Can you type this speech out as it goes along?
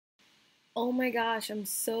Oh my gosh, I'm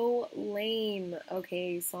so lame.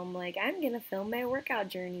 Okay, so I'm like, I'm gonna film my workout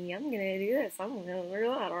journey. I'm gonna do this. I'm gonna do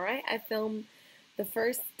that, alright? I filmed the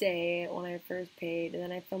first day when I first paid, and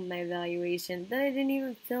then I filmed my evaluation. Then I didn't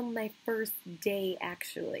even film my first day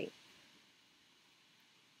actually.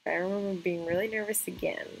 I remember being really nervous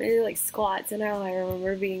again. I did like squats, and I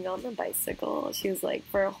remember being on the bicycle. She was like,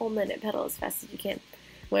 for a whole minute, pedal as fast as you can.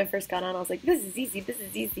 When I first got on, I was like, this is easy, this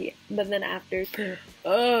is easy. But then after,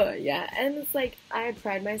 oh, yeah. And it's like, I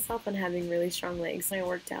pride myself on having really strong legs. When I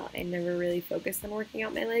worked out, I never really focused on working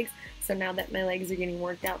out my legs. So now that my legs are getting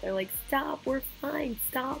worked out, they're like, stop, we're fine,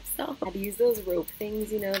 stop, stop. I had to use those rope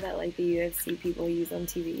things, that like the UFC people use on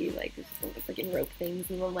TV, like the freaking rope things.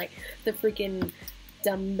 And then like the freaking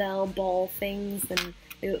dumbbell ball things, and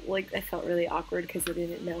like I felt really awkward because I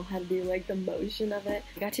didn't know how to do like the motion of it.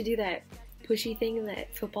 I got to do that pushy thing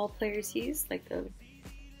that football players use, like the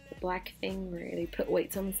black thing where they put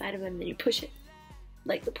weights on the side of them and then you push it,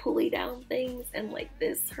 like the pulley down things, and like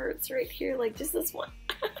this hurts right here, like just this one.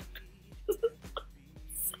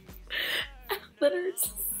 That hurts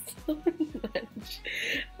so much.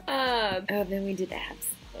 Oh, then we did abs.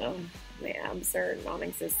 Oh, my abs are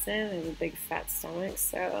non-existent. I have a big fat stomach,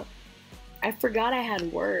 so I forgot I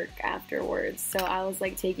had work afterwards. So I was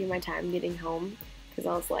like taking my time getting home because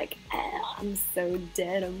I was like, I'm so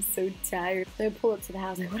dead. I'm so tired. So I pulled up to the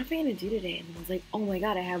house, like, what am I gonna do today? And I was like, oh my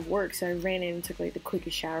god, I have work. So I ran in and took like the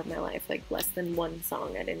quickest shower of my life, like less than one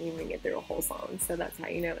song. I didn't even get through a whole song. So that's how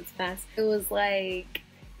you know it's fast. It was like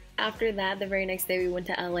after that, the very next day we went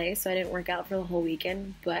to LA, so I didn't work out for the whole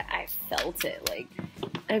weekend, but I felt it. Like,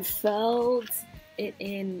 I felt it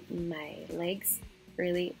in my legs,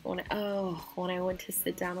 really. When I went to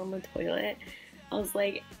sit down on the toilet, I was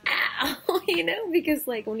like, ow, because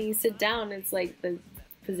like when you sit down, it's like the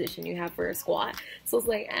position you have for a squat. So it's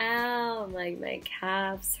like, ow, like my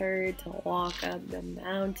calves hurt to walk up the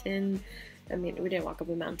mountain. I mean, we didn't walk up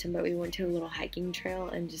a mountain, but we went to a little hiking trail,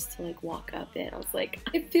 and just to like walk up it, I was like,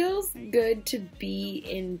 it feels good to be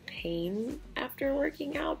in pain after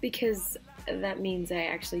working out because that means I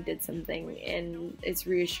actually did something, and it's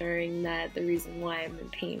reassuring that the reason why I'm in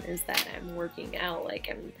pain is that I'm working out, like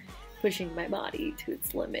I'm pushing my body to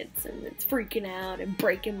its limits, and it's freaking out and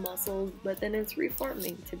breaking muscles, but then it's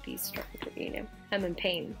reforming to be stronger. I'm in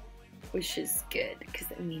pain, which is good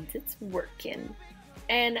because it means it's working.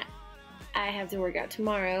 And I have to work out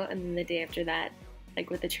tomorrow and then the day after that, like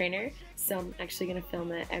with the trainer. So I'm actually gonna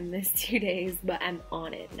film it. I missed 2 days, but I'm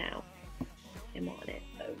on it now. I'm on it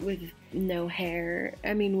with no hair.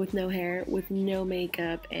 With no hair, with no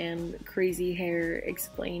makeup, and crazy hair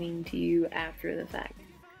explaining to you after the fact.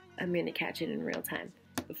 I'm gonna catch it in real time,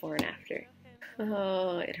 before and after.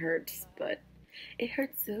 Oh, it hurts, but it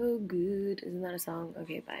hurts so good. Isn't that a song?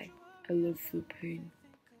 Okay, bye. I love full pain.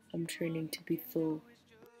 I'm training to be full.